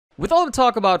With all the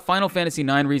talk about Final Fantasy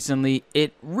IX recently,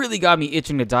 it really got me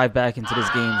itching to dive back into this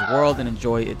game's world and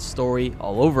enjoy its story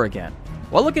all over again.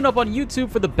 While looking up on YouTube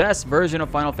for the best version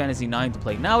of Final Fantasy IX to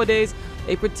play nowadays,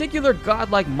 a particular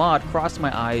godlike mod crossed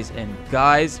my eyes, and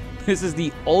guys, this is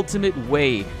the ultimate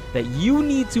way that you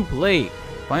need to play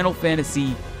Final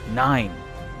Fantasy IX.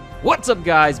 What's up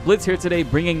guys, BltzZ here today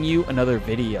bringing you another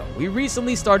video. We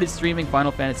recently started streaming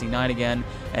Final Fantasy IX again,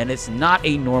 and it's not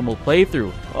a normal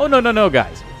playthrough. Oh no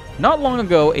guys. Not long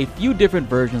ago, a few different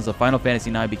versions of Final Fantasy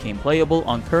IX became playable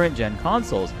on current gen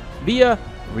consoles via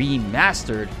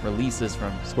remastered releases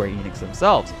from Square Enix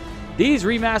themselves. These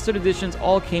remastered editions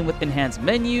all came with enhanced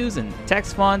menus and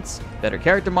text fonts, better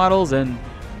character models, and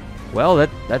well,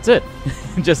 that's it.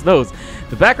 Just those.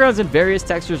 The backgrounds and various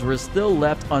textures were still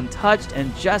left untouched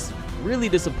and just really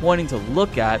disappointing to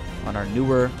look at on our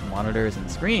newer monitors and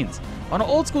screens. On an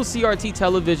old school CRT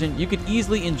television, you could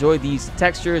easily enjoy these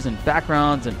textures and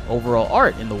backgrounds and overall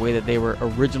art in the way that they were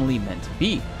originally meant to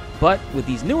be. But with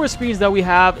these newer screens that we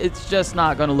have, it's just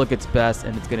not going to look its best,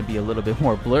 and it's going to be a little bit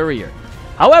more blurrier.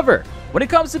 However, when it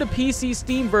comes to the PC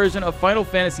Steam version of Final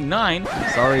Fantasy IX,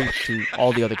 sorry to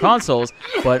all the other consoles,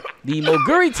 but the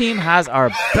Moguri team has our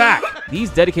back. These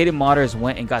dedicated modders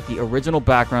went and got the original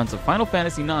backgrounds of Final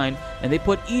Fantasy IX, and they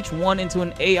put each one into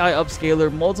an AI upscaler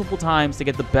multiple times to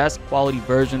get the best quality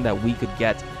version that we could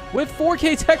get, with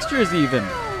 4K textures even.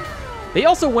 They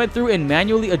also went through and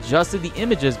manually adjusted the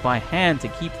images by hand to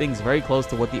keep things very close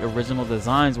to what the original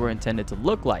designs were intended to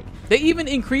look like. They even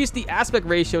increased the aspect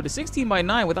ratio to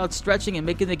 16:9 without stretching and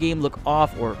making the game look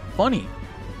off or funny.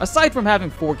 Aside from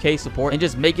having 4K support and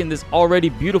just making this already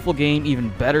beautiful game even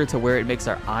better to where it makes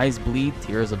our eyes bleed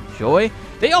tears of joy,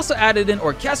 they also added in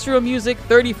orchestral music,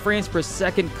 30 frames per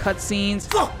second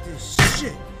cutscenes, fuck this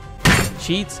shit,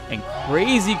 cheats, and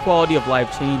crazy quality of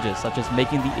life changes, such as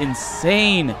making the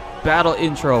insane battle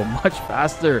intro much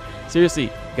faster. Seriously,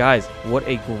 guys, what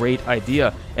a great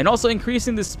idea. And also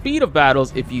increasing the speed of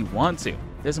battles if you want to.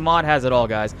 This mod has it all,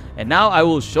 guys. And now I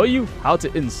will show you how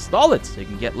to install it so you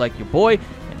can get like your boy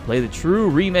and play the true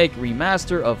remake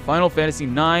remaster of Final Fantasy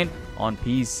IX on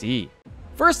PC.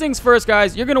 First things first,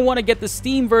 guys, you're going to want to get the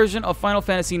Steam version of Final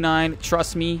Fantasy IX.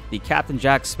 Trust me, the Captain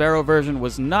Jack Sparrow version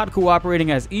was not cooperating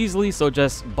as easily, so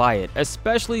just buy it,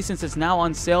 especially since it's now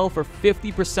on sale for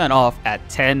 50% off at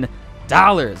 $10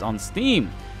 on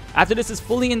Steam. After this is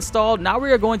fully installed, now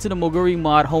we are going to the Moguri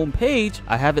Mod homepage.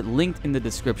 I have it linked in the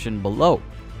description below.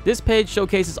 This page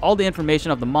showcases all the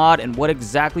information of the mod and what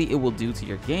exactly it will do to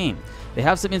your game. They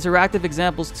have some interactive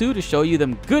examples too to show you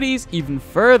them goodies even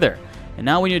further. And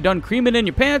now when you're done creaming in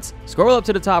your pants, scroll up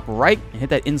to the top right and hit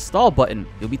that install button.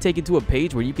 You'll be taken to a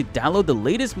page where you can download the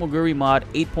latest Moguri Mod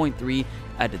 8.3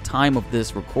 at the time of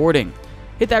this recording.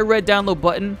 Hit that red download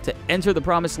button to enter the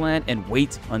promised land and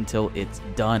wait until it's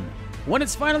done. When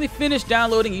it's finally finished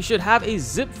downloading, you should have a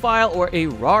zip file or a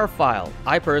RAR file.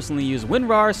 I personally use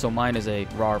WinRAR, so mine is a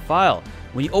RAR file.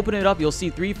 When you open it up, you'll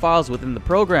see 3 files within the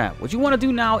program. What you want to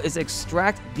do now is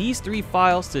extract these 3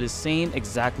 files to the same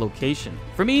exact location.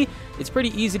 For me, it's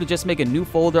pretty easy to just make a new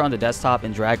folder on the desktop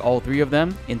and drag all 3 of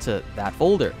them into that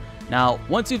folder. Now,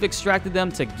 once you've extracted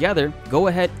them together, go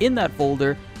ahead in that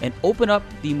folder and open up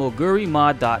the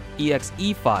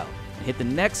mogurimod.exe file and hit the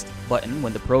next button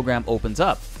when the program opens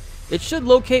up. It should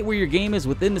locate where your game is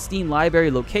within the Steam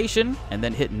library location and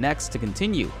then hit next to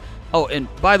continue. Oh, and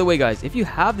by the way guys, if you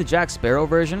have the Jack Sparrow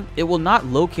version, it will not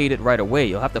locate it right away.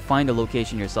 You'll have to find the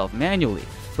location yourself manually.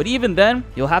 But even then,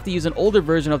 you'll have to use an older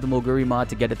version of the Moguri mod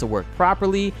to get it to work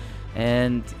properly,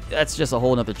 and that's just a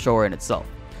whole nother chore in itself.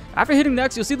 After hitting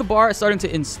next, you'll see the bar starting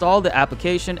to install the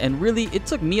application, and really, it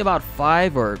took me about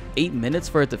 5 or 8 minutes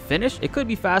for it to finish. It could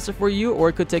be faster for you, or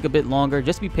it could take a bit longer.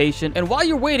 Just be patient. And while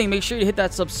you're waiting, make sure you hit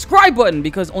that subscribe button,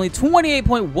 because only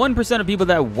 28.1% of people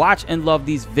that watch and love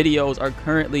these videos are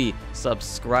currently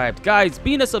subscribed. Guys,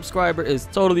 being a subscriber is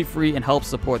totally free and helps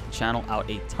support the channel out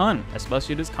a ton,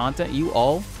 especially this content you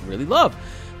all really love.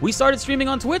 We started streaming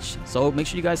on Twitch, so make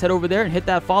sure you guys head over there and hit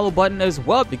that follow button as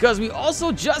well, because we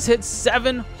also just hit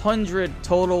 700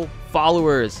 total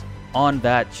followers on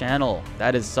that channel.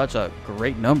 That is such a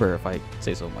great number, if I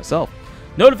say so myself.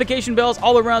 Notification bells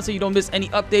all around so you don't miss any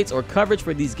updates or coverage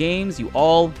for these games you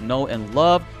all know and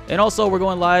love. And also, we're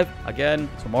going live again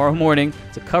tomorrow morning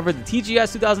to cover the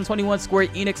TGS 2021 Square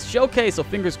Enix Showcase, so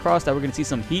fingers crossed that we're going to see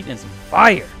some heat and some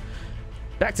fire.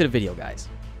 Back to the video, guys.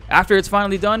 After it's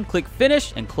finally done, click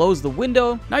Finish and close the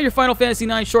window. Now your Final Fantasy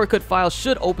IX shortcut file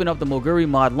should open up the Moguri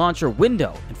Mod launcher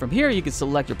window, and from here you can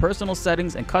select your personal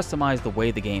settings and customize the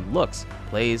way the game looks,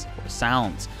 plays, or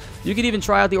sounds. You can even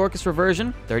try out the orchestra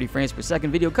version, 30 frames per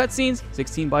second video cutscenes,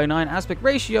 16:9 aspect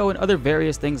ratio, and other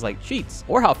various things like cheats,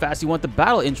 or how fast you want the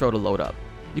battle intro to load up.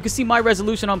 You can see my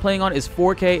resolution I'm playing on is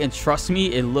 4K, and trust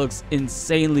me, it looks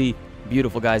insanely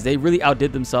beautiful, guys. They really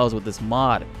outdid themselves with this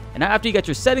mod. And now after you get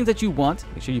your settings that you want,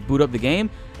 make sure you boot up the game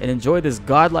and enjoy this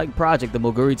godlike project the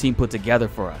Moguri team put together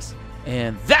for us.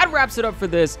 And that wraps it up for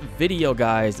this video,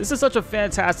 guys. This is such a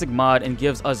fantastic mod and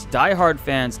gives us diehard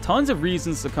fans tons of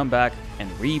reasons to come back and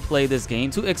replay this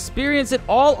game, to experience it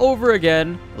all over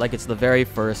again like it's the very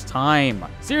first time.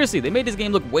 Seriously, they made this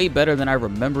game look way better than I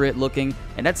remember it looking,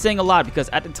 and that's saying a lot because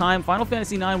at the time, Final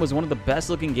Fantasy IX was one of the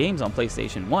best looking games on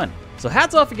PlayStation 1. So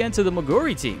hats off again to the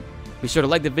Moguri team. Be sure to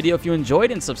like the video if you enjoyed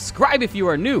and subscribe if you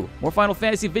are new. More Final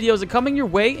Fantasy videos are coming your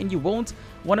way and you won't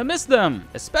want to miss them,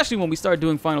 especially when we start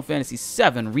doing Final Fantasy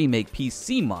VII Remake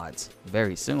PC mods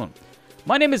very soon.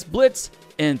 My name is BltzZ,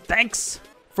 and thanks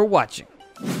for watching.